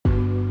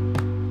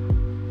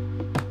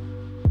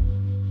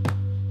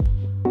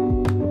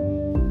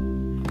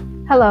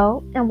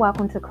Hello, and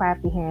welcome to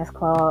Crafty Hands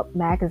Club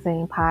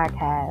Magazine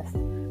Podcast.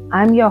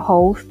 I'm your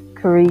host,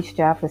 Carice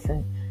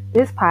Jefferson.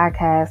 This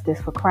podcast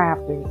is for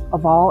crafters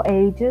of all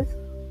ages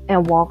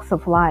and walks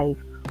of life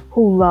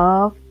who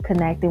love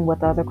connecting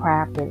with other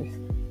crafters,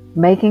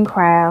 making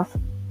crafts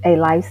a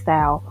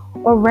lifestyle,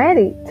 or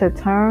ready to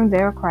turn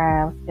their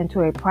crafts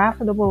into a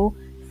profitable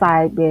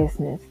side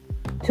business.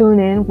 Tune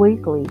in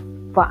weekly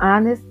for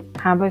honest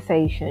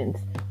conversations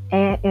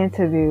and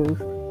interviews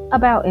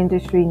about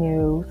industry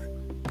news,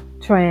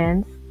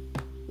 trends,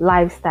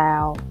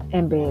 lifestyle,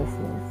 and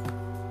business.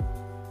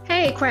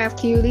 Hey, Craft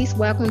Cuties.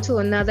 Welcome to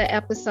another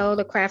episode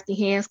of Crafty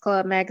Hands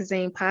Club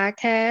Magazine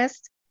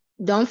Podcast.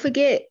 Don't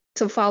forget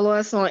to follow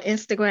us on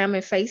Instagram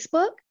and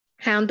Facebook,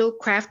 handle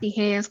Crafty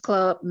Hands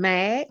Club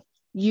Mag,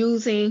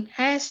 using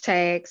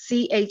hashtag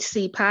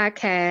CHC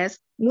Podcast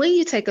when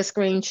you take a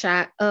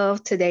screenshot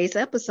of today's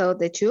episode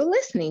that you're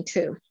listening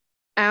to.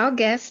 Our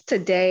guest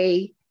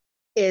today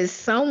is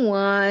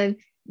someone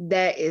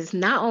that is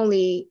not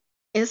only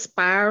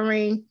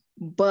inspiring,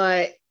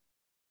 but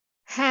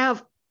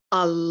have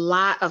a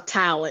lot of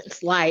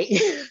talents. Like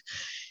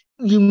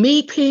you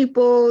meet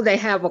people, they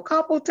have a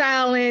couple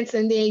talents,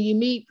 and then you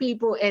meet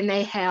people and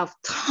they have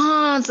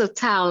tons of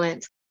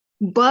talents,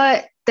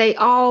 but they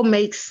all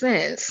make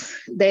sense.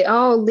 They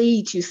all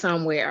lead you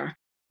somewhere.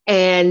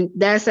 And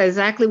that's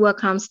exactly what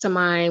comes to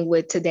mind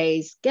with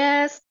today's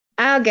guest.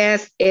 Our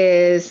guest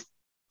is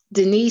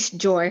Denise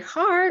Joy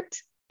Hart,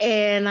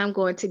 and I'm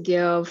going to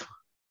give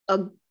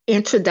a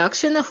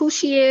introduction of who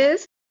she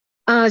is.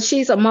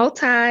 She's a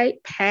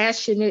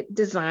multi-passionate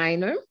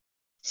designer.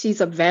 She's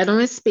a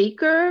veteran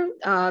speaker.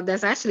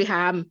 That's actually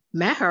how I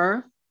met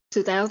her,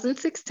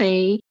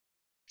 2016.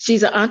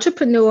 She's an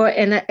entrepreneur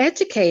and an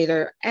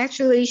educator.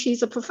 Actually,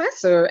 she's a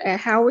professor at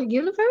Howard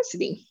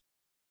University.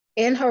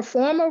 In her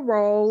former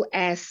role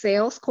as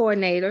sales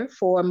coordinator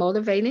for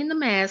Motivating the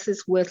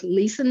Masses with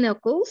Lisa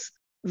Nichols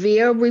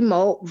via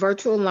remote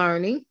virtual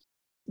learning,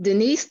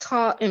 Denise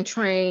taught and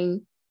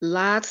trained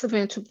lots of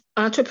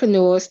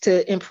entrepreneurs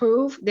to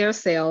improve their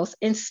sales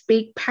and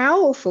speak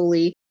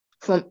powerfully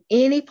from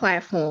any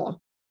platform.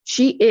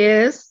 She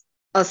is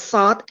a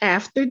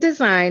sought-after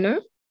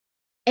designer,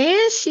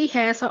 and she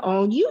has her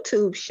own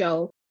YouTube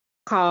show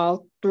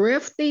called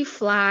Thrifty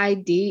Fly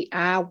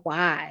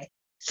DIY.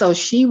 So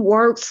she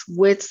works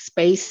with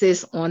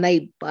spaces on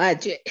a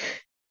budget.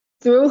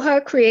 Through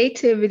her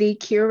creativity,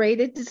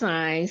 curated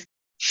designs,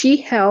 she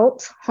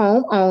helps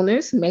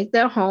homeowners make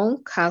their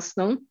home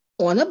custom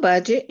on a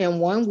budget in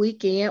 1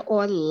 weekend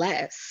or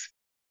less.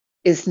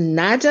 It's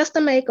not just a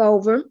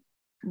makeover,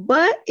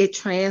 but it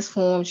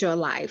transforms your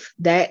life.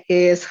 That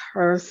is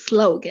her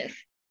slogan.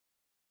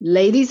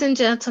 Ladies and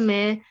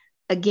gentlemen,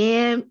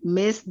 again,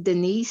 Miss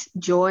Denise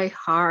Joy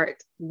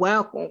Hart,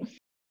 welcome.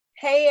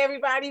 Hey,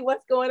 everybody,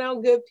 what's going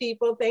on, good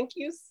people? Thank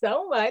you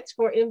so much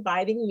for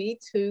inviting me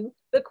to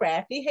the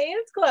Crafty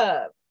Hands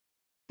Club.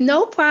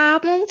 No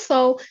problem.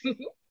 So,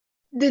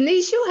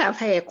 Denise, you have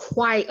had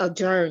quite a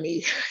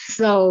journey.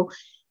 So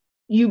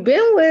you've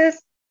been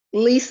with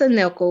Lisa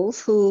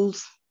Nichols,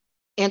 who's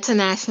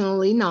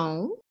internationally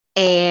known,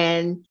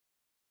 and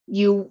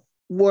you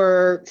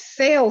were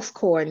sales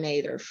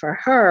coordinator for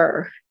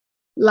her.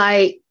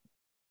 Like,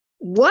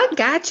 what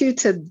got you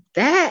to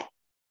that?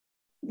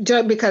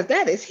 Because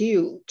that is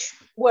huge.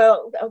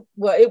 Well,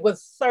 it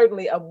was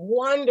certainly a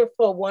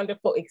wonderful,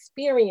 wonderful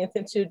experience.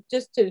 And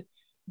to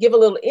give a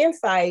little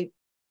insight,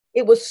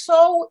 it was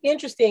so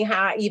interesting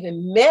how I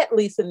even met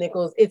Lisa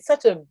Nichols. It's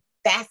such a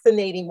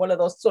fascinating, one of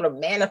those sort of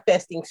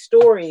manifesting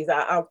stories.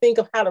 I'll think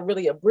of how to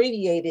really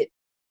abbreviate it.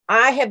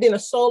 I had been a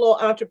solo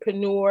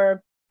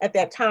entrepreneur. At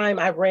that time,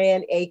 I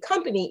ran a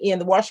company in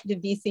the Washington,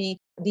 D.C.,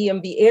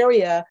 DMV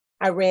area.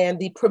 I ran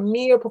the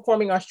premier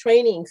performing arts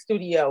training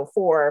studio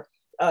for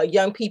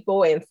young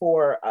people and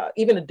for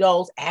even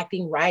adults,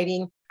 acting,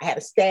 writing. I had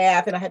a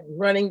staff, and I had been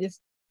running this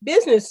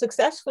business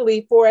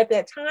successfully for, at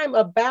that time,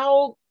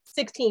 about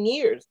 16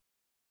 years.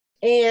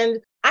 And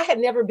I had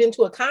never been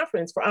to a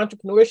conference for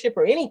entrepreneurship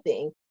or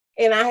anything.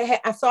 And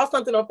I saw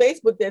something on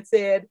Facebook that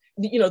said,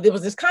 there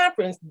was this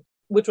conference,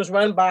 which was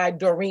run by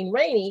Doreen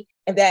Rainey,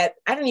 and that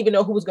I didn't even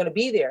know who was going to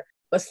be there.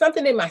 But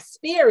something in my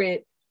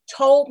spirit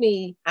told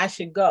me I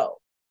should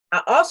go.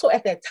 I also,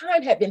 at that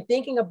time, had been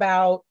thinking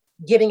about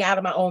getting out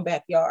of my own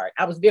backyard.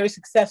 I was very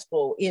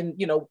successful in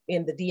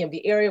the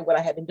DMV area, what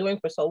I had been doing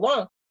for so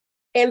long.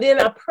 And then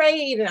I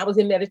prayed and I was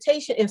in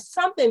meditation, and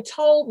something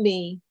told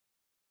me,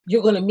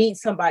 you're going to meet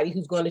somebody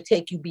who's going to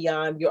take you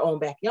beyond your own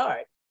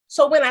backyard.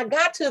 So when I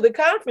got to the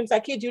conference, I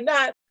kid you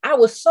not, I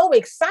was so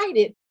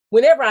excited.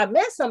 Whenever I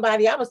met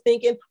somebody, I was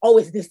thinking, oh,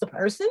 is this the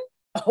person?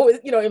 Oh,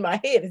 in my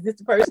head, is this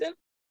the person?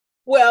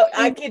 Well,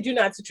 I kid you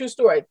not, it's a true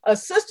story. A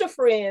sister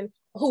friend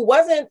who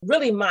wasn't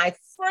really my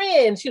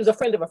friend, she was a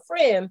friend of a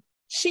friend,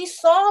 she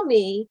saw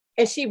me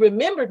and she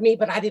remembered me,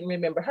 but I didn't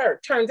remember her.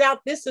 Turns out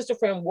this sister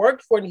friend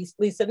worked for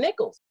Lisa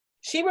Nichols.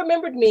 She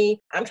remembered me.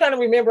 I'm trying to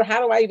remember, how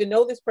do I even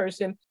know this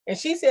person? And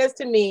she says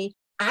to me,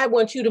 I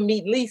want you to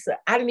meet Lisa.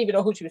 I didn't even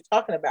know who she was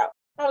talking about.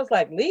 I was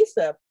like,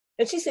 Lisa?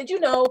 And she said,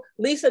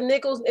 Lisa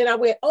Nichols. And I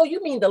went, oh,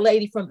 you mean the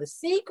lady from The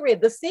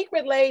Secret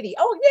lady.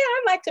 Oh, yeah,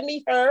 I'd like to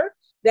meet her.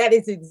 That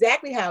is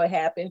exactly how it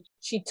happened.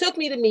 She took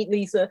me to meet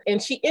Lisa,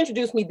 and she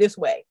introduced me this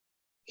way.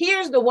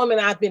 Here's the woman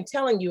I've been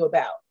telling you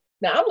about.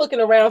 Now I'm looking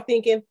around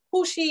thinking,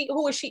 who is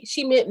she?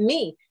 She meant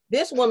me.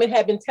 This woman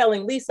had been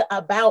telling Lisa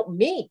about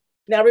me.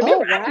 Now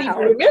remember, I didn't even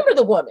remember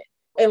the woman.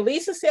 And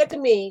Lisa said to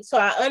me, so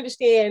I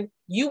understand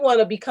you want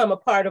to become a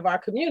part of our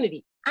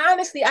community.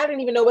 Honestly, I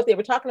didn't even know what they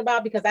were talking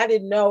about because I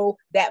didn't know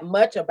that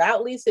much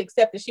about Lisa,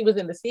 except that she was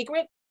in The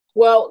Secret.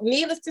 Well,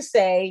 needless to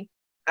say,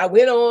 I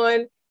went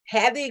on,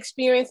 had the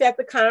experience at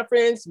the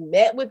conference,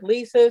 met with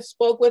Lisa,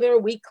 spoke with her,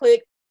 we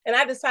clicked, and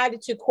I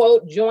decided to,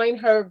 quote, join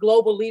her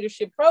global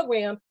leadership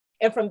program.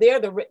 And from there,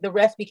 the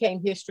rest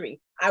became history.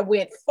 I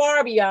went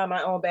far beyond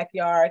my own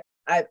backyard.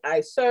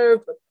 I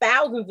served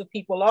thousands of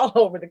people all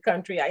over the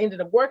country. I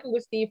ended up working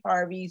with Steve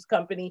Harvey's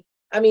company.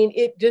 I mean,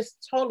 it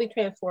just totally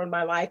transformed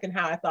my life and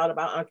how I thought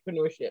about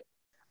entrepreneurship.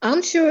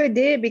 I'm sure it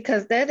did,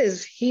 because that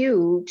is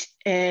huge.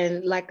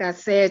 And like I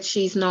said,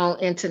 she's known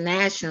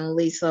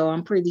internationally. So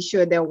I'm pretty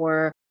sure there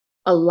were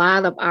a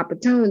lot of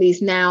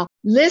opportunities. Now,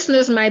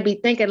 listeners might be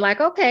thinking like,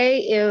 okay,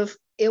 if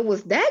it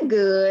was that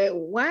good,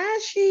 why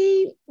is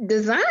she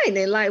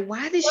designing? Like,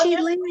 why did she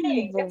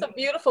leave? That's a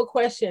beautiful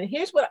question.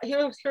 Here's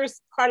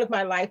part of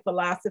my life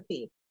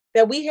philosophy,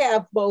 that we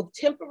have both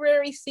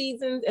temporary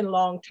seasons and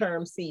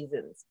long-term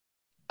seasons.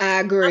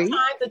 I agree.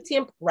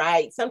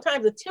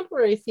 Sometimes a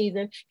temporary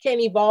season can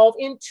evolve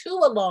into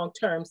a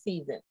long-term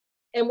season.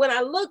 And when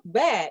I look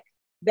back,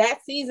 that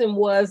season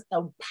was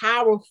a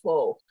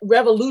powerful,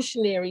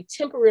 revolutionary,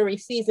 temporary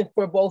season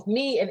for both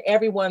me and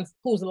everyone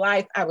whose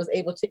life I was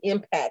able to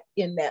impact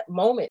in that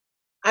moment.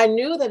 I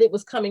knew that it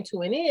was coming to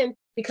an end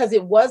because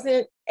it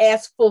wasn't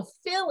as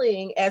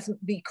fulfilling as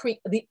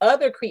the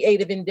other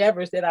creative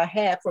endeavors that I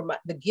had for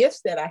the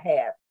gifts that I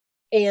have.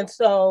 And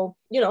so,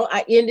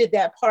 I ended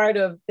that part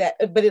of that,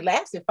 but it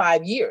lasted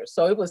 5 years.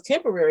 So it was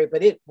temporary,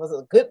 but it was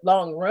a good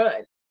long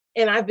run.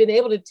 And I've been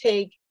able to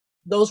take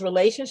those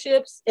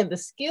relationships and the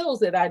skills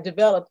that I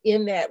developed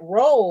in that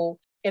role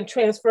and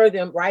transfer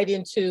them right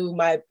into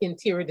my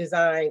interior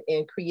design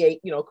and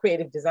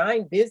creative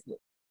design business.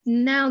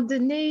 Now,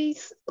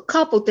 Denise, a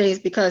couple things,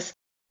 because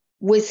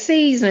with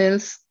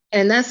seasons,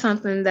 and that's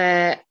something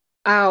that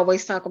I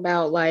always talk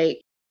about,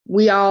 like,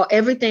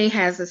 everything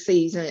has a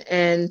season,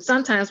 and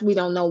sometimes we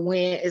don't know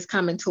when it's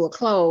coming to a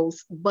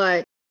close,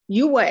 but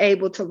you were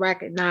able to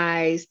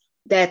recognize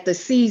that the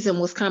season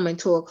was coming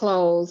to a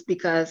close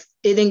because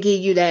it didn't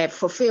give you that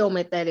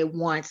fulfillment that it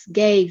once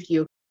gave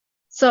you.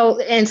 So,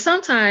 and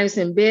sometimes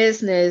in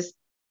business,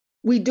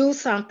 we do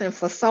something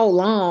for so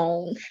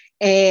long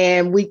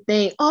and we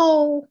think,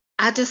 oh,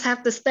 I just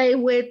have to stay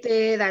with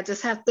it. I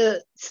just have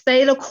to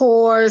stay the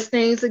course.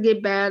 Things will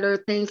get better.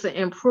 Things will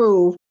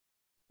improve.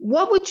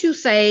 What would you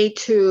say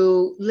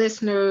to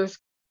listeners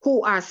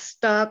who are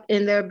stuck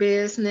in their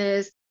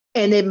business,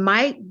 and it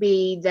might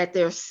be that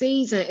their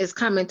season is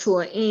coming to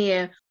an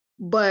end,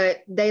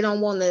 but they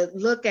don't want to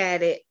look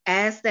at it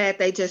as that?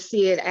 They just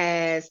see it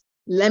as,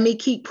 let me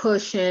keep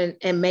pushing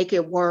and make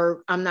it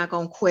work. I'm not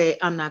going to quit.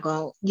 I'm not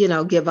going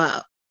to, give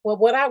up. Well,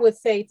 what I would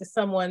say to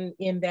someone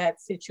in that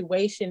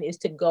situation is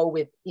to go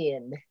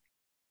within,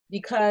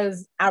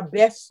 because our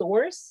best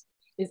source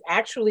is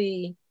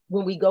actually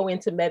when we go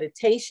into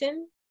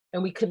meditation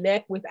and we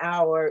connect with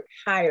our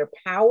higher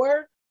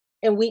power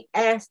and we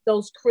ask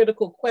those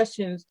critical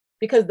questions,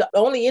 because the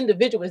only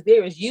individual is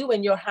there is you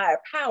and your higher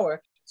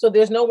power. So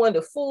there's no one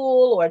to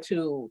fool or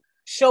to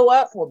show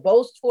up or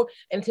boast for,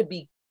 and to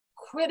be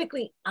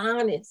critically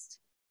honest.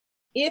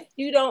 If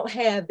you don't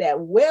have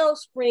that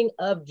wellspring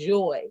of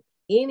joy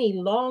any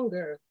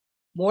longer,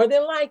 more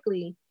than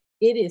likely,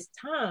 it is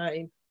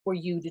time for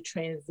you to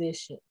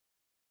transition.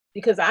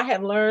 Because I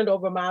have learned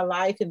over my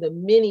life and the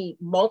many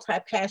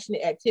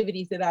multi-passionate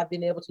activities that I've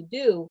been able to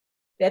do,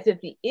 that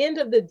at the end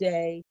of the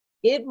day,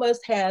 it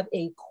must have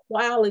a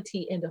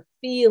quality and a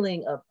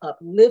feeling of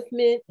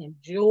upliftment and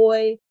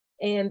joy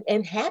and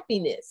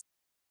happiness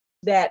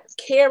that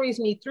carries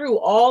me through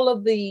all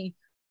of the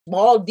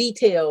small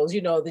details,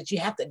 that you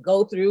have to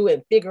go through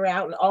and figure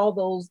out, and all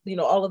those,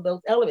 all of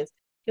those elements.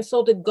 And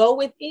so to go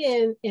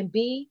within and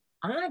be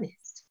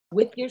honest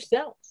with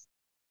yourself.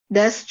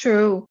 That's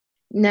true.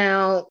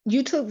 Now,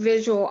 you took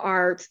visual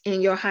arts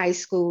in your high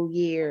school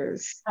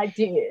years. I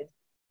did.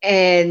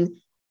 And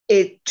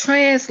it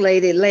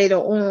translated later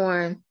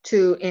on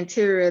to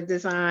interior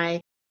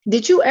design.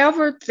 Did you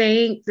ever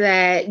think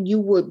that you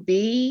would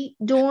be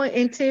doing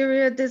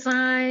interior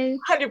design?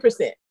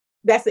 100%.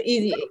 It's an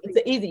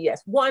easy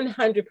yes,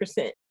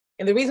 100%.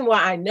 And the reason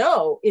why I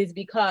know is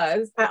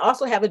because I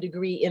also have a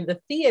degree in the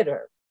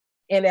theater.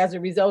 And as a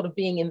result of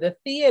being in the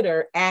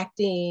theater,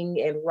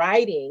 acting and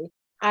writing,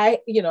 I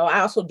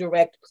also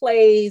direct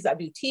plays, I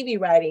do TV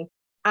writing.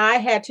 I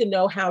had to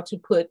know how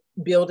to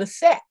build a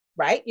set,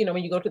 right?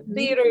 When you go to the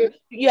theater,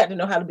 you had to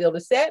know how to build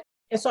a set.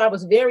 And so I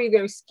was very,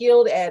 very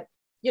skilled at,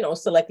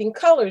 selecting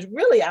colors.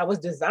 Really, I was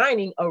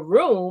designing a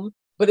room,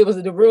 but it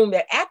was the room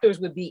that actors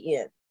would be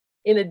in.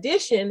 In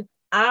addition,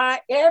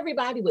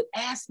 everybody would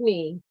ask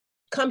me,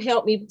 come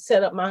help me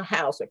set up my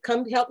house or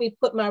come help me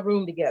put my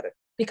room together,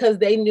 because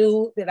they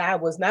knew that I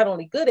was not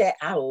only good at,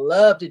 I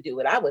love to do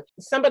it.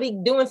 Somebody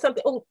doing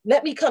something, oh,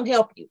 let me come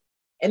help you.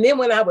 And then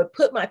when I would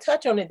put my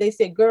touch on it, they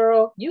said,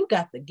 girl, you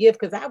got the gift,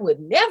 because I would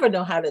never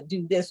know how to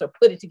do this or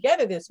put it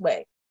together this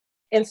way.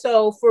 And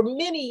so for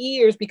many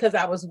years, because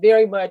I was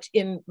very much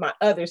in my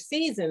other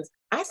seasons,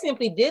 I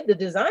simply did the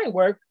design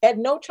work at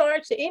no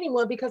charge to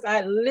anyone because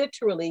I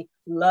literally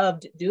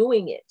loved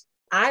doing it.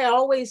 I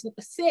always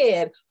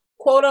said,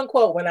 quote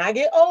unquote, when I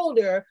get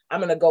older, I'm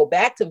going to go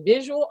back to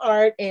visual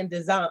art and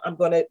design. I'm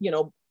going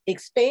to,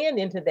 expand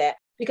into that,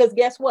 because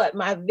guess what?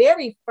 My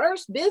very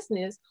first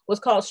business was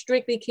called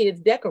Strictly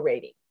Kids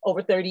Decorating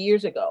over 30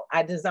 years ago.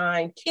 I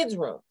designed kids'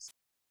 rooms.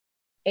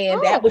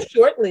 And that was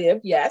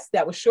short-lived. Yes,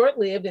 that was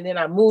short-lived. And then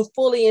I moved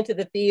fully into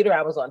the theater.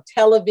 I was on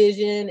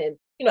television, and,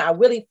 I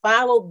really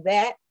followed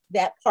that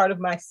part of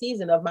my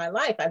season of my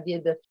life. I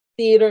did the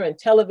theater and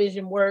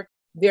television work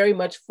very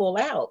much full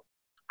out.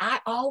 I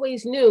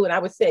always knew, and I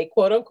would say,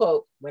 quote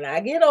unquote, when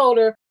I get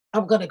older,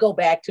 I'm going to go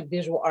back to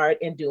visual art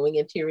and doing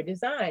interior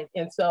design.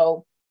 And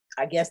so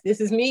I guess this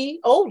is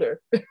me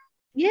older.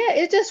 Yeah,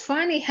 it's just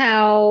funny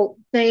how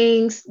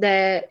things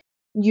that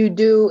you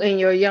do in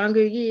your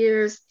younger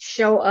years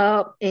show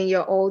up in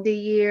your older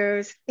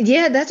years.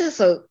 Yeah, that's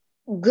just a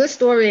good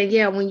story. And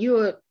yeah, when you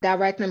were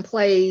directing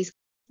plays,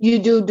 you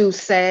do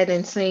set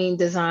and scene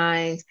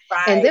designs.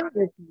 Right. And there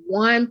was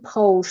one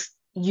post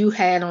you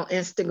had on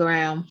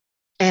Instagram,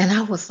 and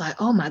I was like,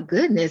 oh my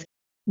goodness,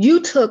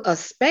 you took a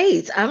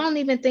space. I don't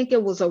even think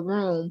it was a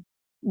room.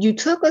 You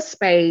took a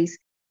space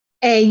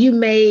and you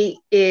made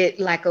it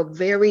like a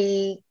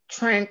very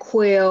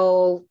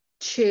tranquil,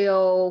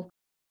 chill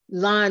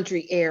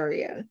laundry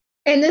area.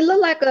 And it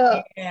looked like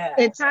a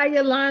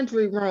entire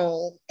laundry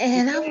room.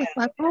 And I was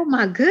like, oh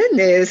my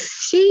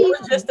goodness. It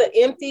was just an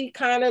empty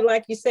kind of,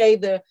 like you say,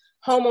 the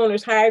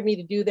homeowners hired me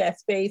to do that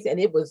space. And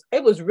it was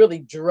really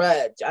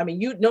drudge. I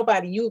mean,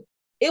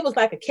 it was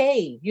like a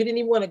cave. You didn't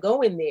even want to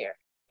go in there.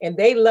 And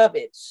they love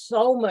it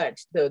so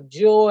much. The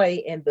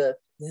joy and the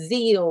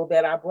zeal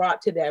that I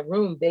brought to that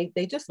room,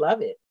 they just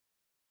love it.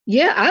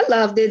 Yeah, I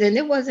loved it. And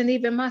it wasn't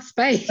even my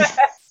space.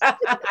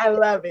 I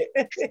love it.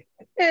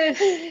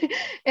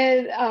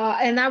 and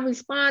I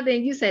responded,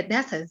 and you said,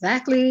 that's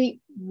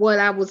exactly what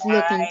I was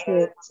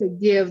looking to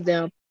give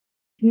them.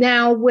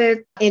 Now with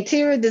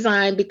interior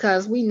design,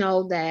 because we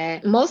know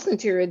that most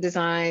interior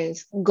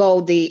designs go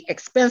the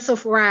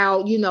expensive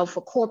route,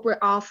 for corporate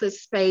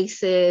office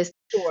spaces.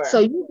 Sure. So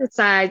you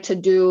decide to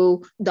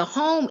do the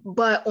home,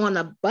 but on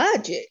a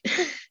budget.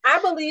 I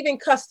believe in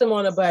custom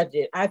on a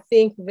budget. I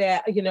think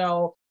that,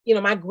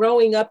 my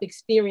growing up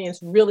experience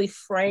really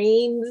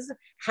frames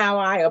how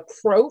I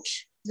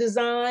approach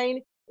design.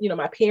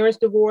 My parents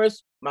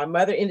divorced. My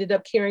mother ended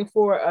up caring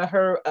for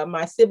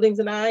my siblings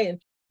and I,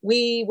 and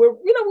we were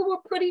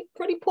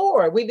pretty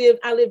poor.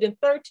 I lived in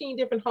 13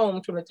 different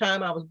homes from the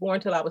time I was born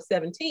till I was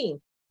 17,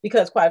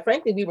 because quite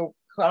frankly, we were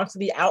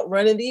constantly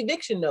outrunning the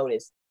eviction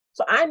notice.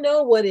 So I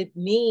know what it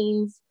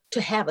means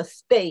to have a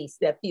space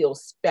that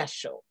feels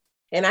special.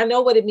 And I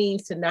know what it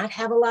means to not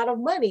have a lot of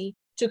money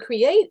to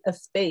create a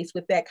space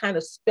with that kind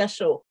of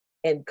special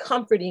and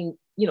comforting,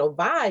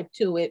 vibe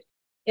to it.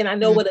 And I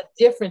know what a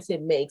difference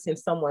it makes in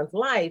someone's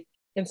life.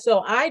 And so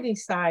I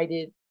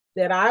decided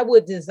that I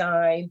would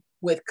design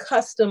with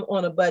custom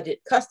on a budget.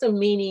 Custom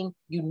meaning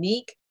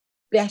unique,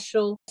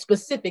 special,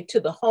 specific to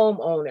the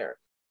homeowner.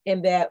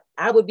 And that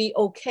I would be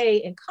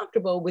okay and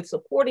comfortable with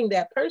supporting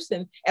that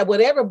person at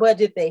whatever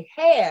budget they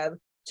have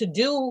to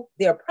do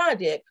their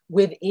project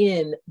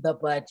within the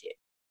budget,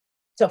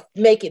 to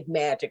make it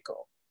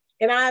magical.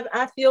 And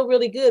I feel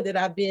really good that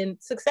I've been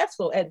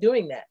successful at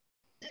doing that.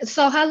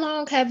 So how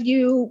long have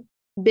you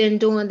been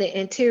doing the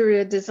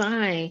interior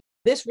design?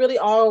 This really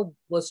all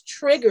was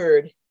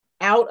triggered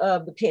out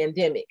of the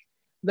pandemic.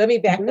 Let me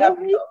back up.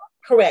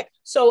 Correct.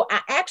 So I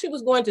actually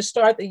was going to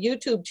start the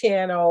YouTube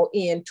channel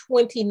in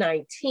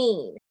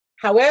 2019.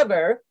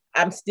 However,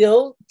 I'm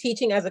still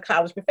teaching as a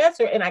college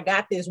professor, and I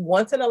got this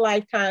once in a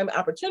lifetime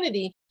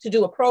opportunity to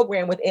do a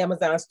program with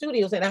Amazon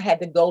Studios, and I had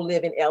to go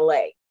live in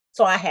LA.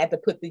 So I had to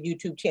put the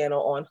YouTube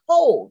channel on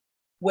hold.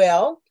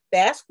 Well,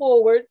 fast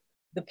forward,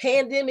 the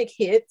pandemic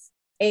hits,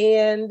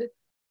 and,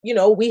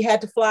 we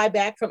had to fly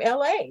back from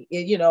LA,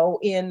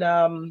 in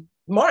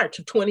March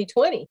of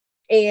 2020.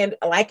 And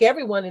like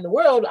everyone in the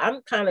world,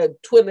 I'm kind of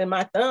twiddling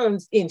my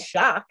thumbs in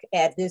shock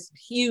at this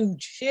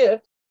huge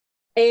shift.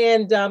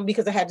 And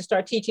because I had to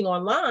start teaching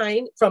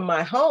online from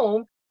my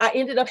home, I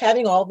ended up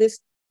having all this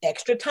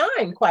extra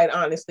time, quite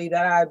honestly,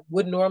 that I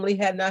would normally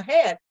have not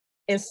had.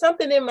 And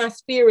something in my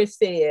spirit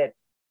said,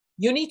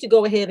 you need to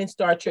go ahead and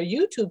start your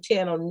YouTube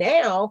channel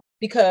now,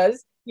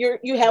 because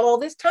you have all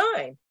this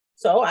time.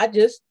 So I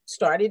just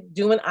started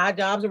doing odd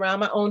jobs around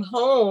my own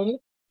home,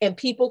 and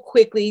people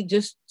quickly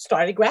just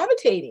started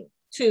gravitating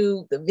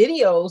to the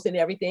videos and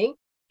everything.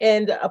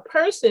 And a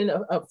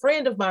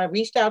friend of mine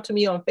reached out to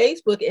me on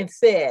Facebook and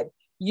said,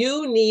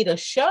 you need a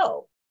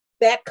show.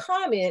 That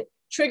comment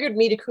triggered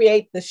me to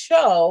create the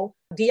show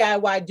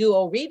DIY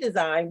Duo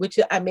Redesign, which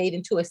I made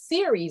into a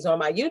series on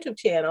my YouTube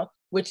channel,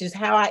 which is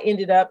how I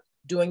ended up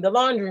doing the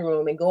laundry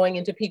room and going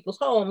into people's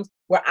homes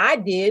where I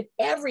did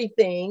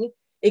everything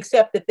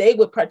except that they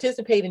would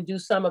participate and do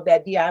some of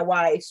that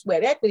DIY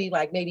sweat equity,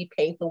 like maybe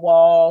paint the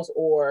walls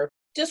or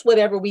just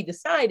whatever we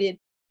decided.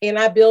 And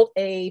I built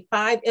a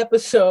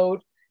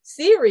 5-episode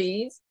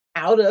series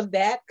out of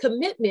that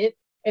commitment.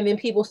 And then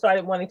people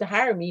started wanting to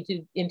hire me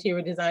to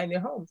interior design their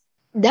homes.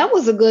 That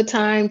was a good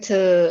time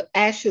to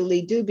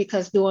actually do,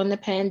 because during the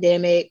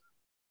pandemic,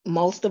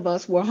 most of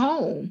us were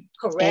home.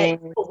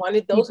 Correct. People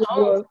wanted those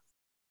homes.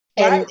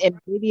 And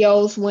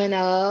videos went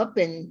up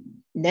and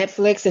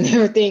Netflix and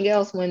everything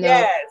else went up.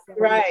 Yes,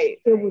 right.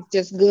 It was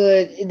just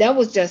good. That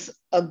was just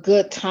a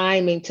good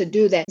timing to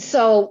do that.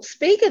 So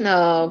speaking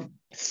of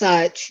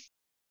such,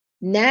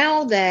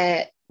 now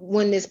that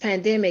when this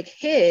pandemic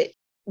hit,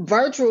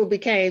 virtual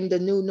became the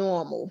new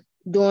normal,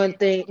 doing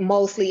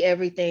mostly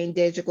everything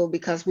digital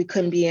because we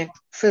couldn't be in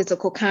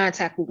physical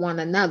contact with one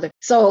another.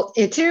 So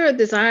interior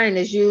design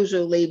is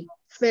usually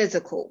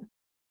physical.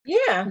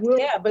 Yeah,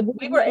 but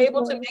we were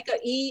able to make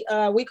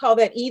we call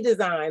that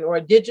e-design, or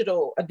a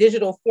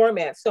digital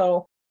format.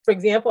 So for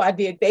example, I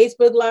did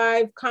Facebook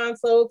Live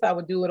consults. I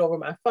would do it over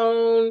my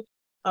phone,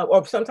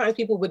 or sometimes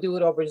people would do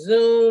it over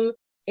Zoom.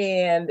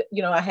 And,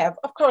 I have,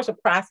 of course, a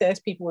process.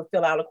 People would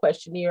fill out a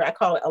questionnaire. I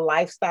call it a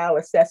lifestyle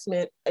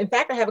assessment. In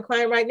fact, I have a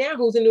client right now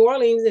who's in New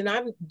Orleans, and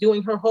I'm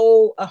doing her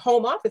whole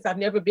home office. I've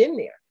never been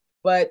there,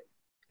 but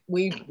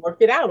we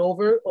worked it out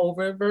over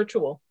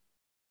virtual.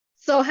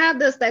 So how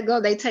does that go?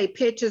 They take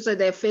pictures of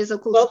their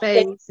physical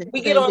space.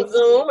 We get on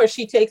Zoom, or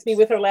she takes me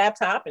with her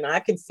laptop and I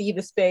can see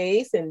the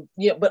space, and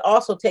but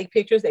also take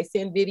pictures. They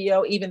send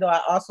video, even though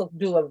I also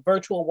do a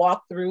virtual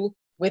walkthrough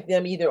with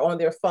them, either on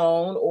their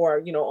phone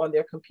or, on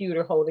their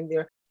computer, holding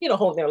their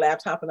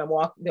laptop, and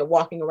they're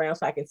walking around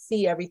so I can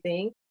see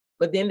everything.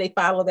 But then they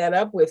follow that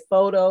up with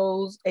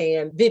photos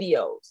and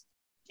videos.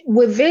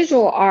 With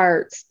visual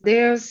arts,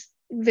 there's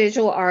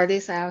visual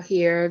artists out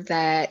here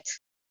that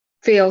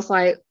feels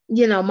like,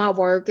 my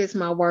work is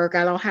my work.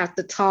 I don't have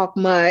to talk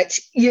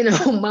much.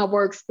 My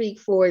work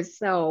speaks for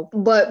itself.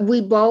 But we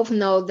both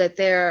know that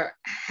there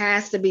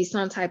has to be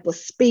some type of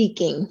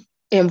speaking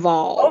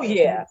involved. Oh,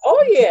 yeah.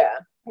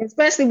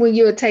 Especially when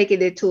you're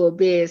taking it to a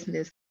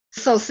business.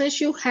 So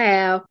since you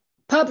have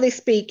public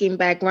speaking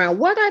background,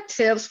 what are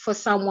tips for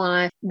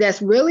someone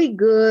that's really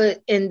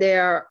good in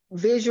their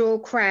visual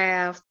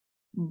craft,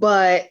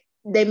 but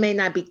they may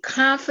not be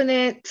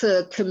confident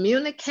to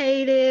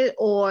communicate it,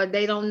 or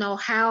they don't know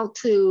how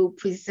to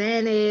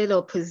present it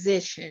or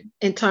position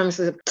in terms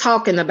of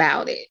talking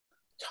about it?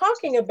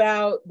 Talking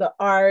about the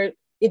art,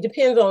 it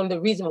depends on the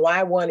reason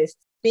why one is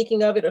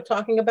speaking of it or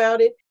talking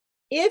about it.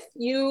 If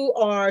you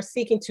are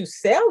seeking to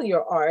sell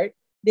your art,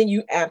 then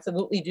you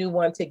absolutely do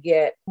want to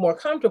get more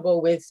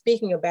comfortable with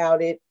speaking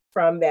about it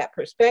from that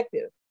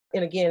perspective.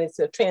 And again, it's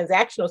a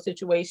transactional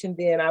situation.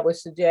 Then I would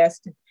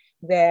suggest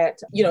that,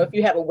 if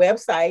you have a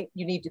website,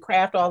 you need to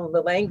craft all of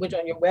the language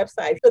on your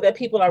website so that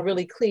people are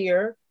really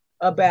clear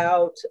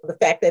about the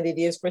fact that it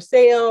is for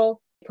sale,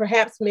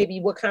 perhaps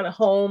maybe what kind of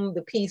home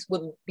the piece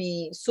would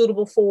be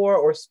suitable for,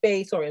 or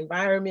space or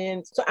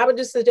environment. So I would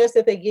just suggest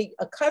that they get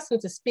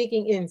accustomed to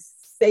speaking in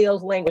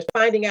sales language,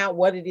 finding out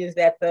what it is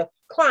that the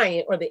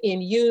client or the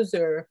end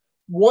user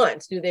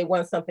wants. Do they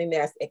want something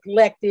that's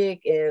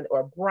eclectic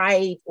or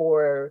bright,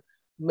 or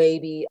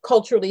maybe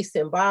culturally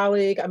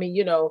symbolic? I mean,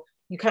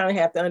 you kind of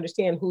have to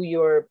understand who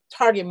your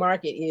target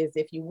market is,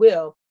 if you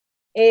will,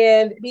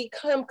 and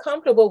become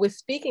comfortable with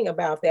speaking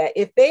about that.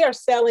 If they are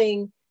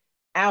selling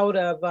out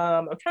of,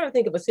 I'm trying to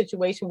think of a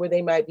situation where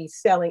they might be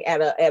selling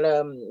at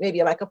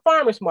maybe like a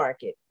farmer's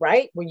market,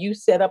 right? Where you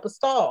set up a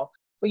stall,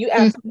 where you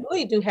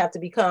absolutely do have to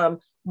become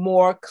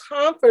more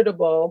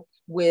comfortable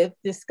with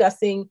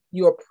discussing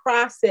your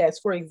process,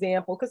 for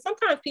example, because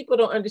sometimes people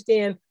don't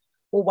understand,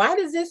 well, why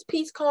does this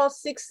piece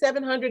cost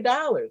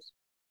 $600-700?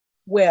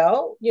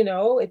 Well,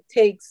 it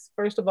takes,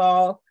 first of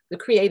all, the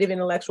creative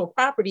intellectual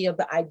property of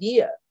the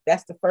idea.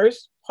 That's the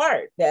first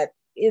part. That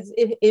is,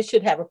 it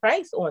should have a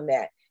price on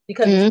that,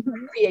 because it's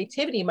my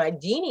creativity, my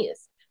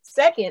genius.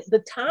 Second, the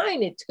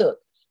time it took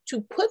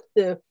to put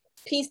the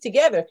piece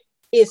together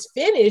is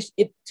finished.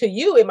 To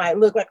you, it might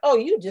look like, oh,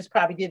 you just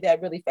probably did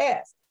that really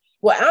fast.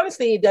 Well,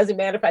 honestly, it doesn't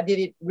matter if I did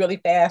it really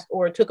fast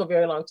or it took a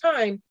very long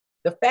time.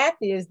 The fact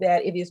is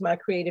that it is my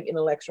creative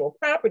intellectual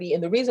property.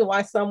 And the reason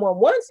why someone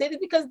wants it is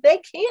because they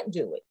can't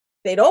do it.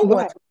 They don't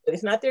want to do it.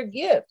 It's not their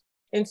gift.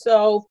 And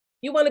so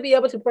you want to be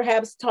able to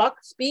perhaps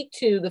speak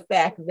to the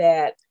fact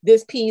that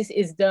this piece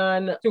is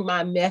done through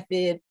my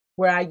method,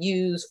 where I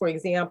use, for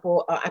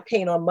example, I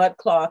paint on mud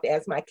cloth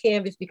as my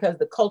canvas, because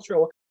the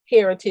cultural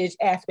heritage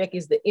aspect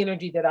is the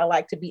energy that I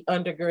like to be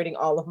undergirding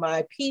all of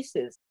my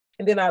pieces.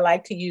 And then I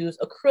like to use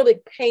acrylic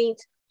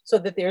paint so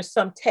that there's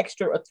some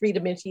texture or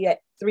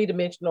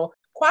three-dimensional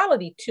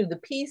quality to the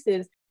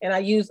pieces. And I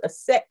use a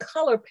set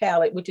color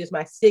palette, which is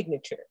my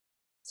signature.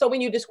 So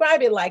when you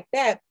describe it like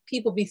that,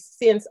 people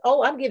sense,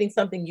 oh, I'm getting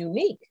something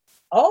unique.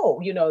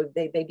 oh,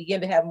 they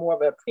begin to have more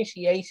of an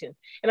appreciation.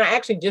 And I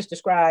actually just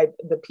described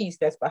the piece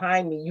that's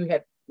behind me. You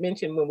had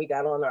mentioned when we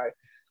got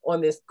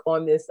on this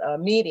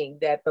meeting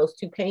that those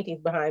two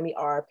paintings behind me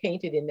are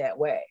painted in that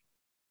way.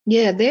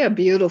 Yeah, they're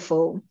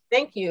beautiful.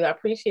 Thank you. I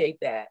appreciate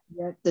that.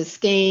 The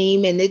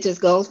scheme, and it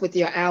just goes with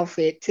your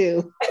outfit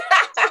too.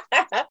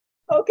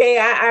 Okay,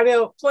 I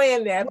don't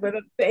plan that, but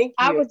thank you.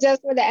 I was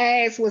just going to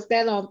ask, was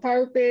that on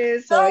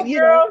purpose? No,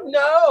 girl,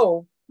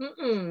 no.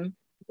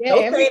 Yeah,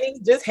 those paintings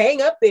just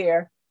hang up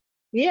there.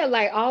 Yeah,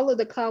 like all of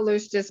the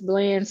colors just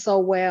blend so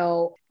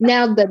well.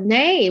 Now, the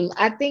name,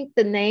 I think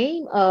the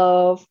name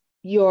of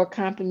your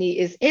company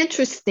is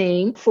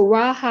interesting.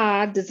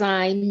 Furaha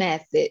Design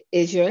Method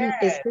is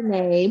the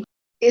name.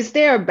 Is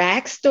there a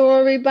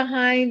backstory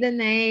behind the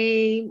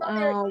name?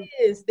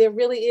 There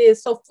really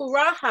is. So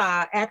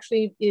Furaha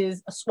actually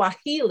is a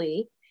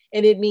Swahili,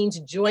 and it means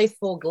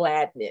joyful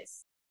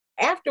gladness.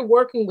 After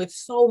working with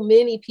so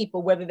many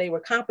people, whether they were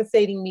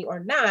compensating me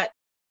or not,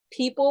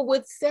 people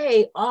would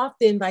say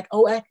often like,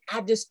 oh,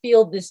 I just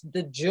feel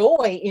the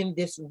joy in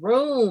this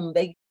room.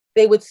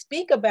 They would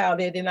speak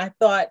about it. And I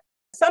thought,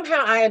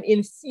 somehow I am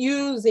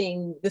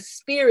infusing the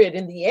spirit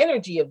and the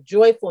energy of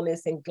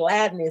joyfulness and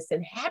gladness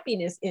and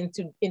happiness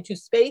into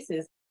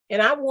spaces.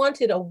 And I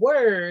wanted a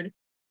word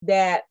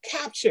that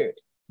captured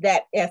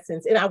that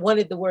essence. And I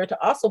wanted the word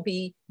to also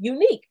be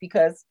unique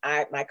because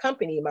my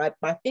company,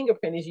 my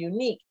fingerprint is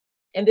unique.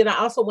 And then I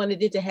also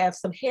wanted it to have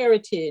some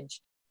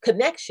heritage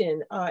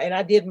connection. And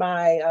I did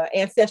my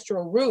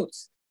ancestral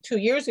roots 2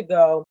 years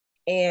ago.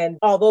 And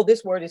although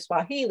this word is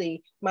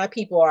Swahili, my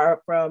people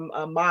are from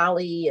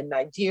Mali and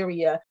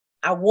Nigeria.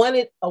 I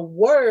wanted a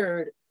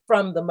word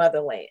from the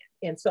motherland.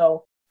 And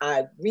so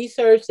I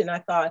researched and I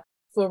thought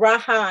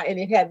Furaha, and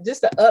it had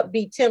just an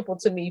upbeat tempo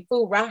to me.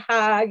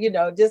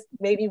 Furaha, just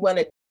made me want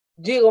to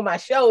jiggle my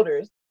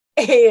shoulders.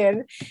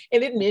 And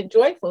it meant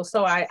joyful.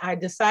 So I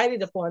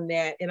decided upon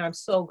that. And I'm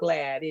so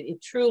glad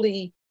it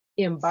truly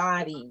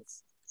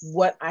embodies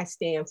what I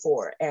stand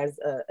for as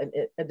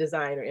a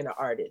designer and an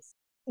artist.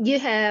 You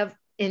have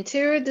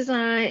interior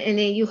design and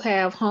then you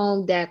have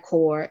home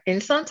decor.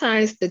 And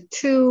sometimes the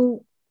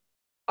two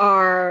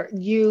are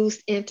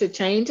used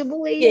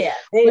interchangeably. Yeah,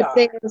 but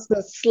there's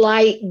a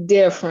slight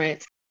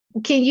difference.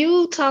 Can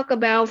you talk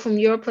about, from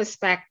your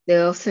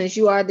perspective, since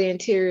you are the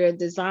interior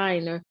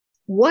designer,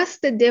 what's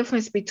the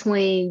difference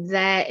between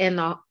that and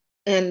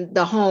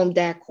the home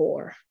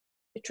decor?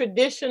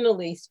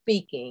 Traditionally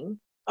speaking,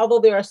 although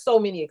there are so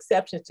many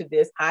exceptions to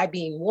this, I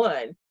being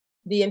one,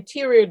 the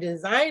interior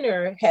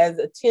designer has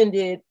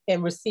attended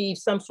and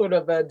received some sort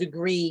of a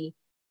degree,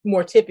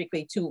 more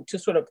typically to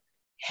sort of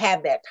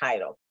have that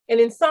title. And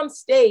in some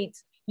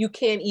states, you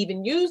can't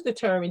even use the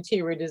term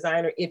interior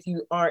designer if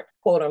you aren't,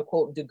 quote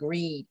unquote,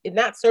 degreed,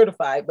 not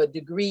certified, but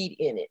degreed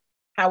in it.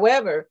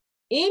 However,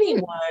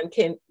 anyone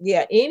can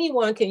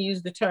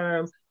use the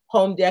term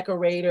home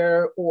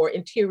decorator or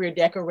interior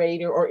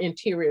decorator or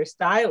interior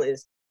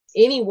stylist.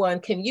 Anyone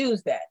can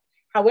use that.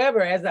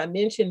 However, as I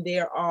mentioned,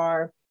 there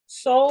are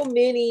so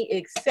many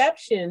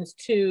exceptions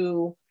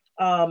to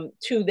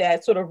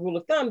that sort of rule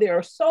of thumb. There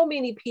are so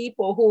many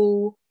people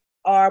who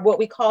are what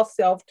we call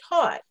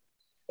self-taught.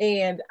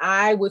 And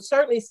I would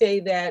certainly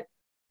say that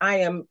I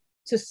am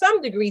to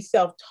some degree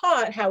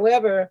self-taught.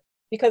 However,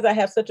 because I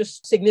have such a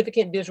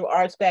significant visual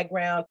arts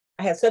background,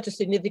 I have such a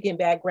significant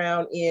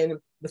background in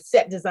the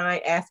set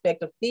design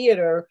aspect of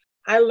theater,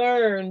 I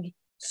learned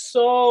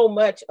so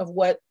much of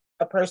what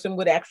a person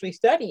would actually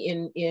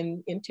study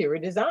in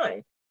interior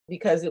design,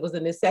 because it was a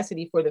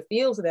necessity for the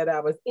fields that I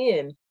was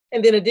in.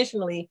 And then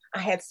additionally, I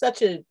had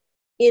such an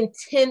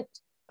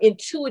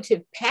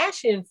intuitive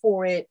passion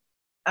for it.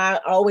 I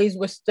always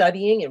was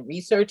studying and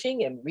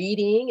researching and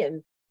reading.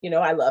 And,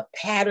 I love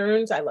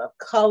patterns. I love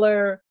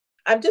color.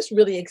 I'm just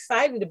really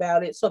excited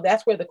about it. So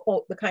that's where the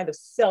kind of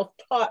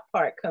self-taught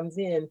part comes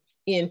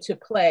into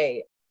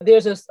play.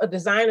 There's a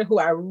designer who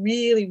I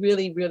really,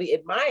 really, really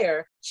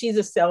admire. She's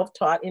a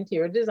self-taught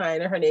interior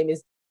designer. Her name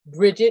is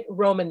Bridget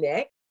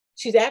Romanek.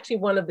 She's actually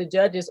one of the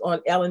judges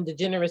on Ellen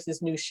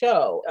DeGeneres' new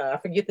show. I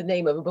forget the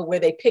name of it, but where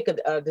they pick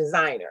a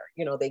designer.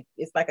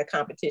 It's like a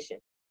competition.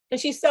 And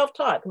she's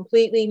self-taught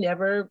completely.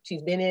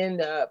 She's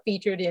been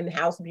featured in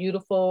House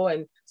Beautiful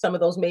and some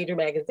of those major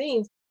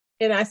magazines.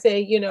 And I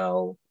say,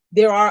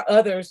 there are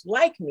others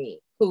like me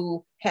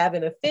who have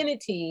an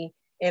affinity.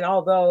 And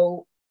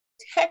although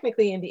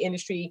technically in the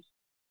industry,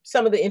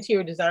 some of the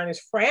interior designers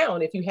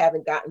frown if you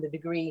haven't gotten the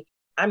degree,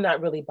 I'm not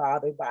really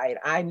bothered by it.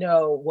 I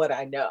know what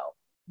I know.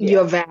 Yeah.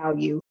 Your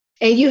value.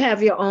 And you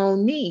have your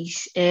own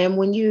niche. And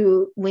when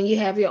you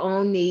have your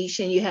own niche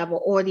and you have an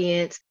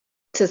audience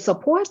to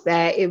support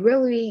that, it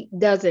really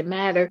doesn't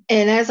matter.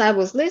 And as I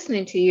was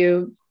listening to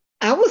you,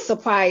 I was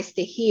surprised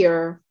to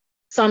hear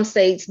some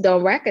states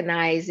don't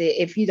recognize it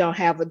if you don't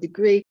have a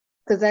degree.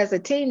 Because as a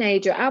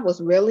teenager, I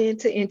was really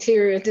into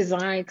interior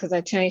design because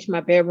I changed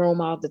my bedroom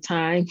all the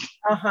time.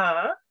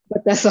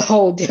 But that's a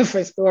whole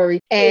different story.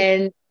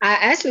 And I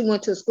actually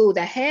went to a school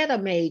that had a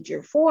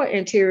major for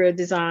interior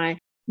design,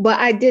 but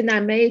I did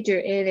not major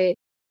in it.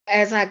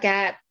 As I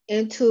got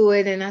into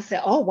it and I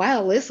said, oh,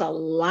 wow, it's a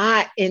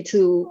lot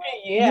into,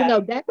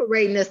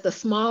 decorating is the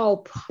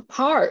small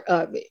part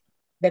of it.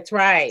 That's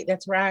right.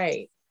 That's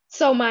right.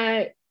 So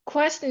my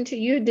question to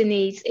you,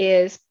 Denise,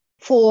 is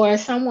for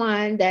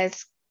someone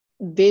that's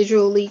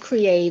visually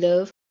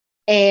creative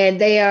and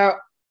they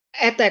are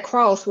at that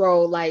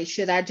crossroad, like,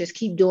 should I just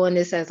keep doing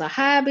this as a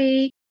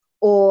hobby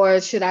or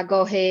should I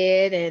go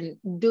ahead and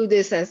do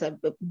this as a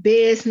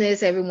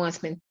business? Everyone's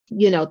been,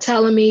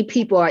 telling me,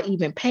 people are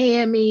even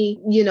paying me,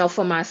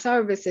 for my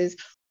services.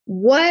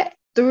 What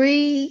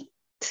 3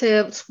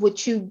 tips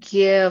would you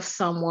give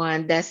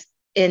someone that's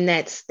in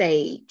that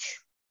stage?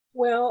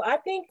 Well, I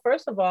think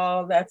first of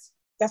all, that's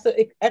an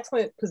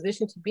excellent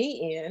position to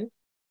be in,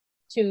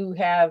 to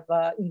have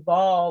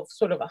evolved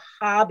sort of a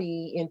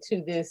hobby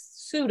into this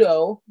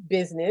pseudo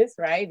business,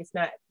 right? It's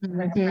not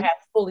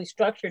perhaps fully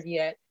structured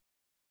yet.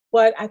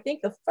 But I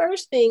think the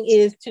first thing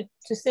is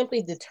to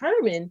simply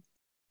determine,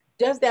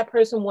 does that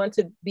person want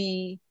to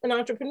be an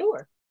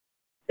entrepreneur?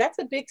 That's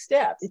a big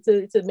step.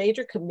 It's a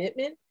major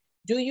commitment.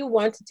 Do you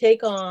want to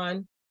take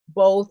on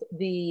both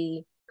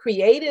the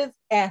creative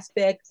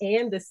aspect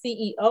and the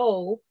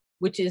CEO,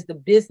 which is the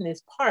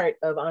business part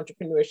of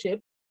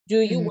entrepreneurship? Do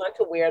you want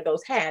to wear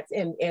those hats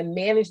and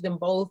manage them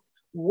both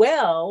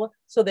well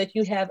so that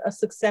you have a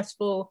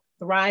successful,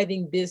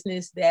 thriving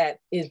business that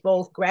is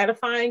both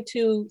gratifying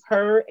to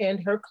her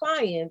and her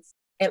clients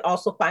and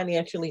also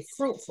financially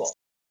fruitful?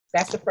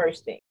 That's the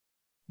first thing.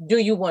 Do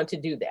you want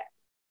to do that?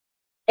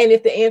 And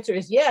if the answer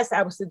is yes,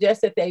 I would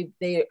suggest that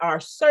they are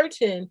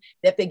certain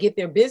that they get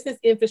their business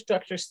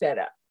infrastructure set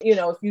up.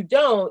 If you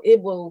don't,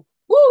 it'll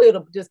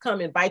just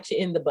come and bite you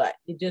in the butt.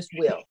 It just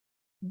will.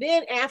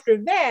 Then after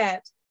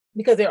that,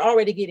 because they're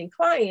already getting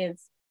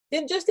clients,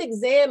 then just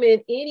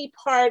examine any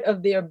part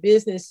of their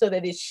business so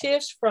that it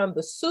shifts from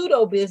the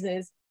pseudo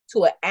business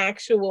to an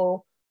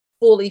actual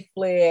fully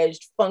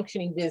fledged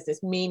functioning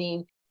business.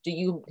 Meaning, do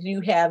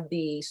you have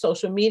the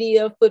social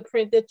media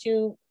footprint that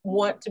you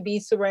want to be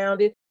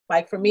surrounded?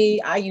 Like for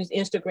me, I use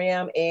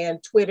Instagram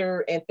and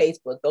Twitter and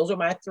Facebook. Those are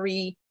my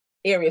 3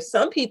 areas.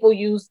 Some people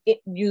use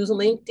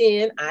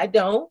LinkedIn. I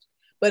don't.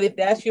 But if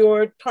that's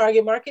your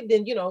target market,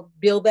 then,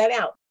 build that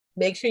out.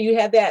 Make sure you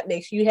have that.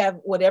 Make sure you have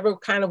whatever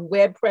kind of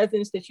web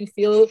presence that you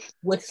feel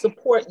would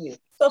support you.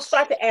 So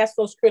start to ask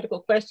those critical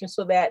questions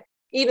so that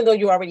even though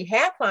you already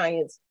have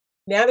clients,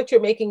 now that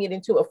you're making it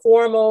into a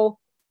formal,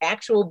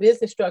 actual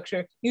business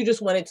structure, you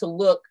just want it to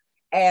look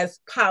as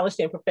polished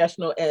and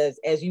professional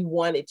as you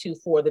want it to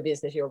for the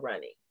business you're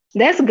running.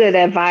 That's good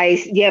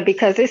advice. Yeah,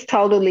 because it's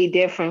totally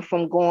different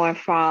from going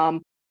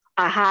from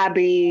a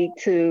hobby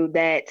to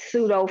that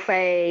pseudo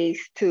phase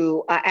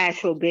to an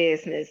actual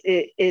business.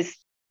 It is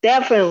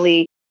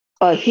definitely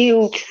a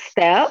huge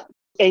step,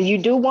 and you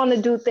do want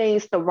to do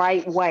things the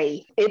right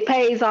way. It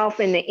pays off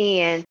in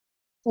the end.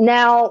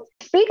 Now,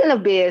 speaking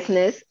of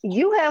business,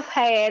 you have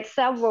had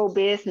several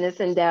business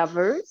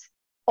endeavors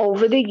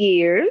over the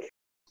years.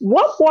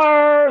 What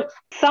were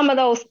some of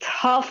those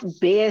tough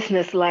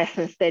business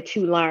lessons that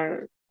you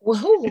learned?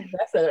 Woo,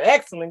 that's an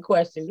excellent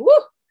question. Woo.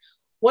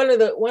 One of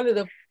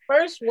the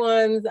first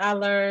ones I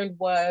learned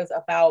was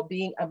about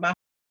being my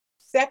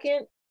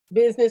second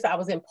business. I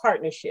was in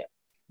partnership.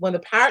 When the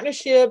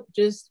partnership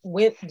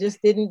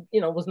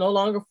was no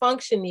longer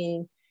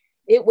functioning,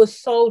 it was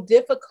so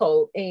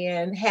difficult,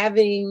 and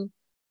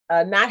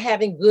not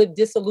having good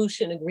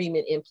dissolution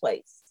agreement in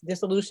place.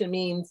 Dissolution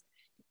means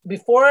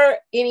before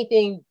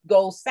anything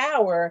goes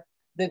sour,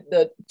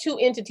 the 2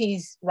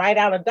 entities write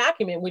out a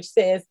document which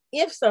says,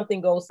 if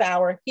something goes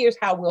sour, here's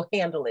how we'll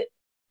handle it.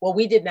 Well,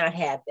 we did not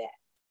have that.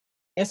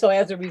 And so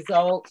as a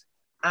result,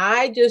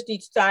 I just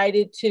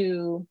decided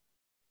to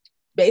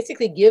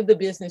basically give the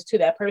business to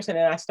that person,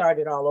 and I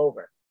started all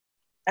over.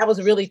 That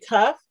was really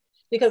tough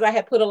because I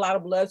had put a lot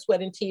of blood,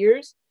 sweat, and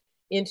tears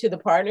into the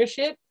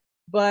partnership,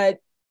 but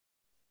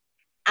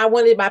I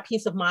wanted my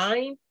peace of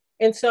mind.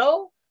 And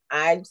so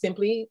I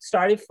simply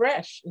started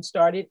fresh and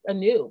started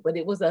anew, but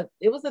it was a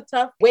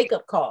tough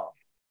wake-up call.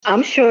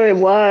 I'm sure it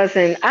was.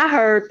 And I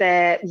heard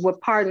that with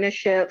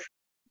partnerships,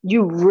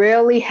 you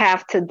really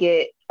have to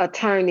get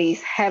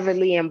attorneys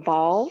heavily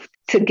involved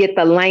to get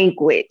the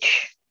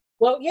language.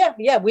 Well,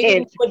 yeah. We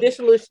didn't do a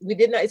dissolution. We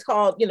did not. It's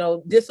called,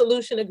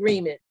 dissolution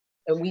agreement.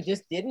 And we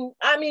just didn't.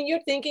 I mean,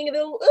 you're thinking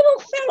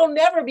that'll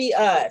never be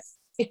us,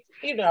 and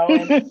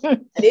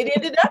it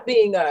ended up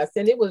being us.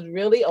 And it was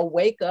really a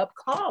wake-up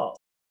call.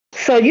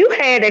 So you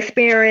had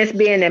experience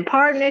being in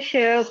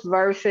partnerships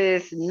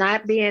versus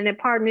not being in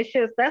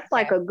partnerships. That's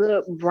like a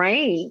good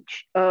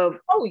range of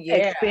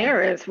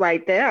experience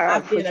right there.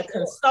 I've been a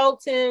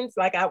consultant.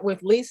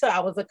 With Lisa, I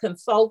was a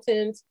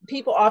consultant.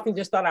 People often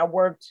just thought I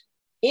worked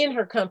in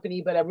her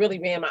company, but I really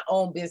ran my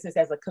own business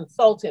as a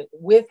consultant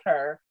with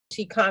her.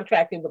 She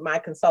contracted with my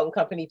consultant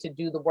company to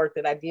do the work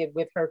that I did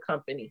with her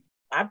company.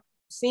 I've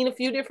seen a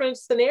few different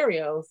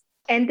scenarios.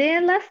 And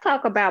then let's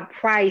talk about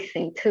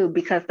pricing too,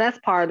 because that's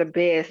part of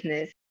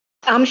business.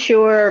 I'm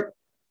sure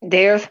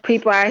There's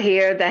people out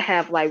here that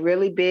have like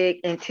really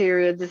big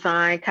interior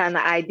design kind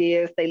of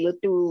ideas. They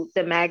look through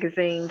the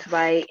magazines,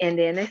 right? And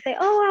then they say,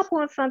 oh, I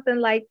want something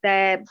like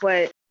that.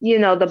 But,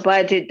 the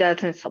budget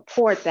doesn't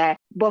support that.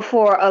 But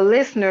for a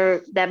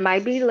listener that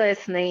might be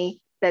listening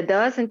that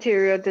does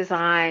interior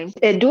design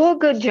and do a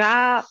good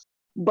job,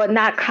 but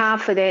not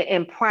confident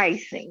in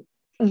pricing.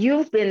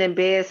 You've been in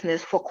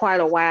business for quite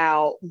a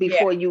while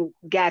before you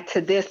got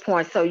to this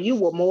point. So you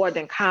were more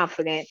than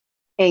confident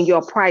in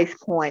your price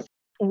point.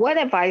 What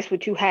advice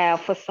would you have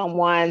for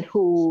someone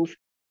who's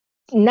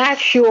not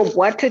sure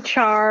what to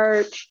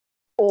charge,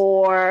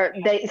 or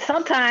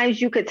sometimes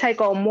you could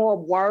take on more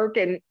work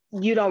and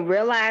you don't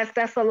realize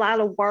that's a lot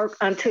of work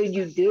until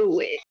you do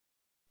it?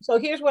 So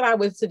here's what I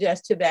would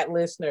suggest to that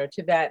listener,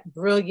 to that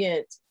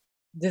brilliant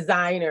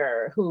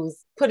designer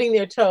who's putting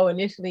their toe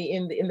initially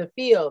in the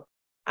field.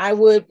 I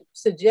would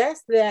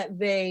suggest that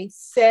they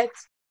set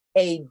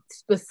a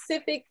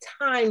specific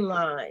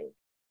timeline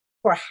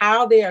for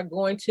how they are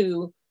going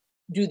to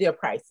do their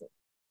pricing.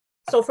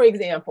 So for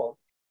example,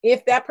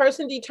 if that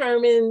person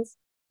determines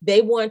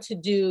they want to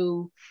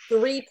do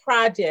 3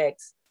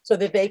 projects so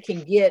that they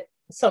can get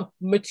some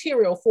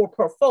material for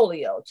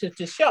portfolio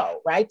to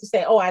show, right? To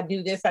say, oh, I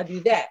do this, I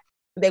do that.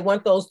 They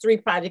want those 3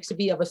 projects to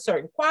be of a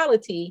certain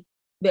quality.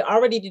 They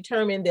already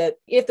determined that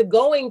if the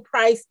going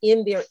price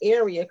in their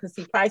area, because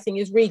see, pricing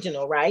is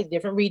regional, right?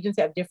 Different regions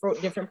have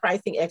different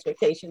pricing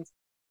expectations.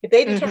 If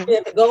they determine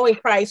that the going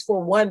price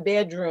for 1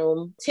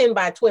 bedroom, 10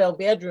 by 12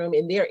 bedroom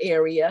in their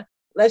area,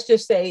 let's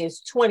just say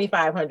is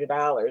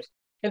 $2,500.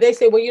 And they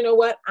say, well, you know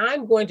what?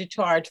 I'm going to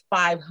charge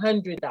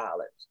 $500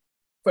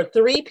 for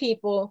 3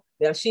 people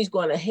that she's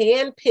going to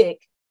hand pick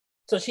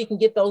so she can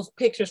get those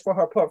pictures for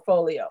her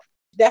portfolio.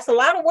 That's a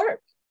lot of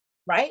work,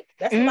 right?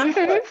 That's a lot of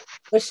work.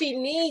 But she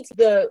needs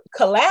the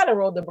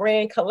collateral, the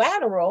brand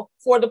collateral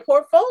for the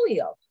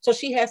portfolio. So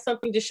she has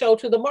something to show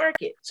to the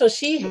market. So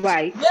she's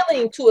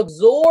willing to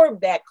absorb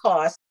that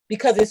cost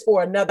because it's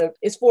for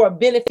a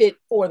benefit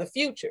for the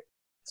future.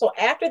 So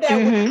after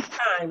that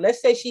time,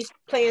 let's say she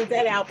plans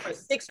that out for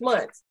 6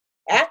 months.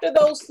 After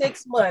those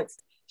 6 months,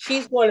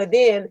 she's going to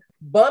then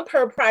bump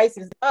her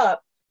prices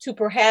up to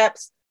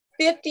perhaps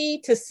 50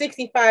 to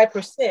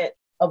 65%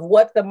 of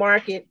what the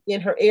market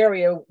in her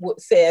area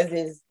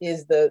says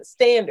is the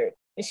standard.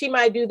 And she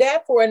might do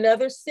that for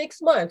another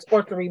 6 months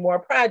or 3 more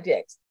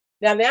projects.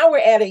 Now we're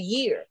at a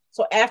year.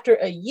 So after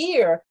a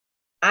year,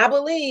 I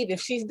believe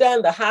if she's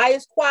done the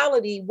highest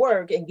quality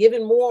work and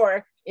given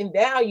more in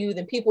value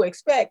than people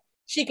expect,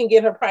 she can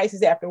get her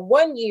prices after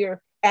 1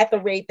 year at the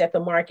rate that the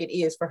market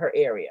is for her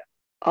area.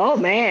 Oh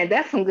man,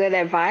 that's some good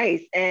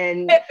advice.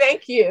 And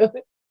thank you.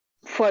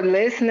 For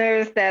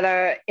listeners that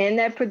are in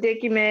that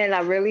predicament,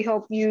 I really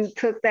hope you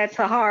took that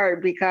to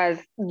heart, because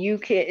you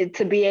can,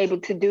 to be able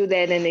to do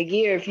that in a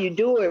year, if you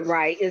do it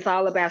right, it's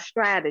all about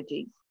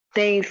strategy.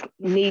 Things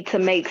need to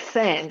make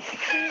sense.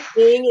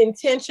 Being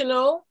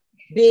intentional,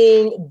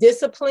 being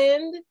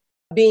disciplined,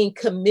 being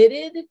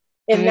committed,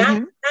 and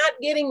not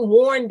getting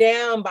worn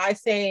down by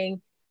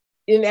saying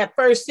in that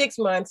first 6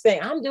 months,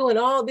 saying, I'm doing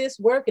all this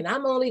work and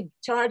I'm only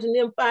charging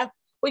them $5.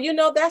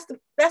 Well, that's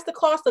the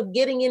cost of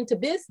getting into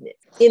business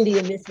in the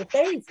initial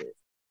phases.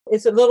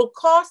 It's a little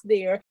cost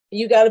there.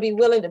 You got to be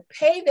willing to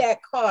pay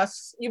that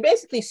cost. You're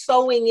basically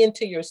sowing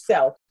into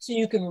yourself so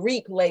you can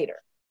reap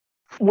later.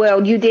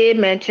 Well, you did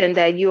mention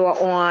that you are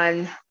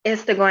on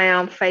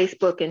Instagram,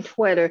 Facebook, and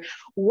Twitter.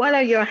 What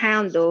are your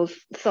handles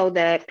so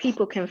that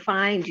people can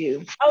find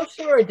you? Oh,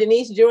 sure.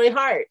 Denise Joy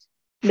Hart.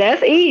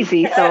 That's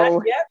easy.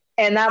 So, yep.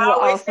 And I will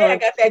also say I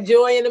got that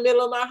joy in the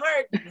middle of my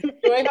heart.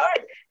 Joy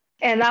Hart.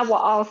 And I will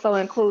also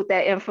include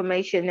that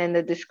information in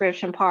the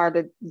description part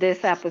of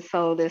this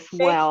episode as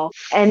well.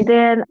 And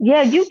then,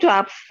 you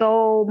drop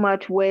so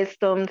much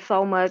wisdom,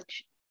 so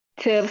much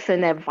tips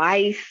and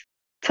advice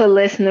to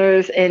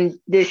listeners in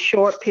this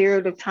short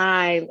period of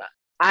time.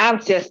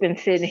 I've just been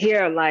sitting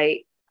here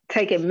like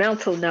taking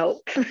mental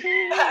notes.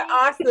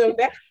 Awesome.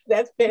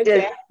 That's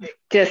fantastic.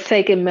 Just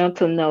taking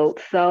mental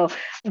notes. So,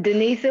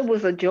 Denise, it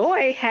was a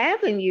joy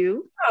having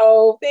you.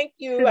 Oh, thank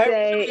you.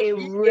 Today, it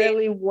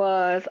really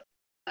was.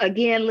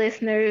 Again,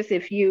 listeners,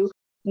 if you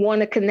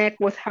want to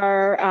connect with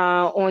her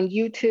on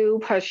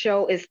YouTube, her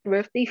show is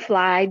Thrifty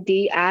Fly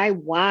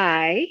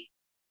DIY,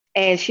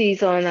 and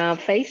she's on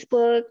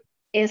Facebook,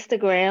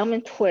 Instagram,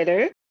 and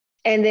Twitter.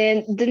 And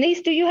then,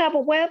 Denise, do you have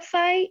a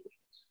website?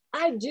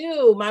 I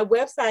do. My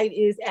website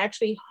is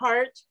actually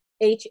Hart,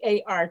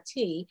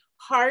 H-A-R-T,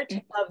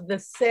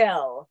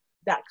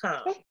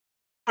 heartofthecell.com.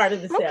 Heart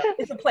of the Cell. Okay.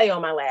 It's a play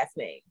on my last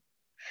name.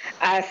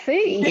 I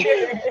see.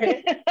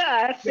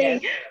 I see.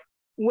 Yes.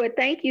 Well,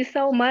 thank you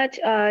so much,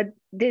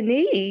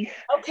 Denise.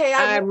 Okay,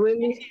 I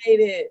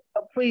really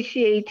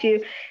appreciate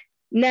you.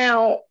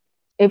 Now,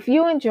 if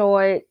you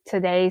enjoyed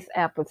today's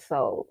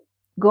episode,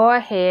 go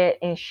ahead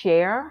and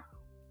share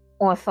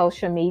on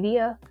social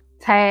media.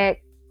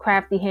 Tag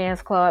Crafty Hands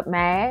Club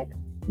Mag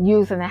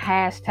using the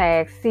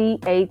hashtag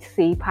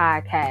CHC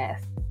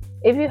Podcast.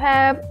 If you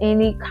have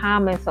any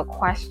comments or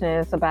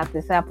questions about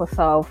this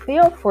episode,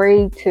 feel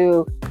free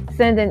to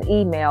send an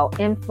email,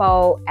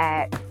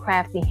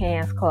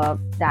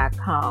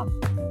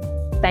 info@craftyhandsclub.com.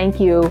 Thank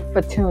you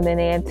for tuning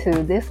in to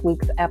this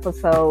week's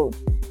episode.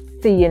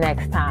 See you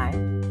next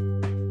time.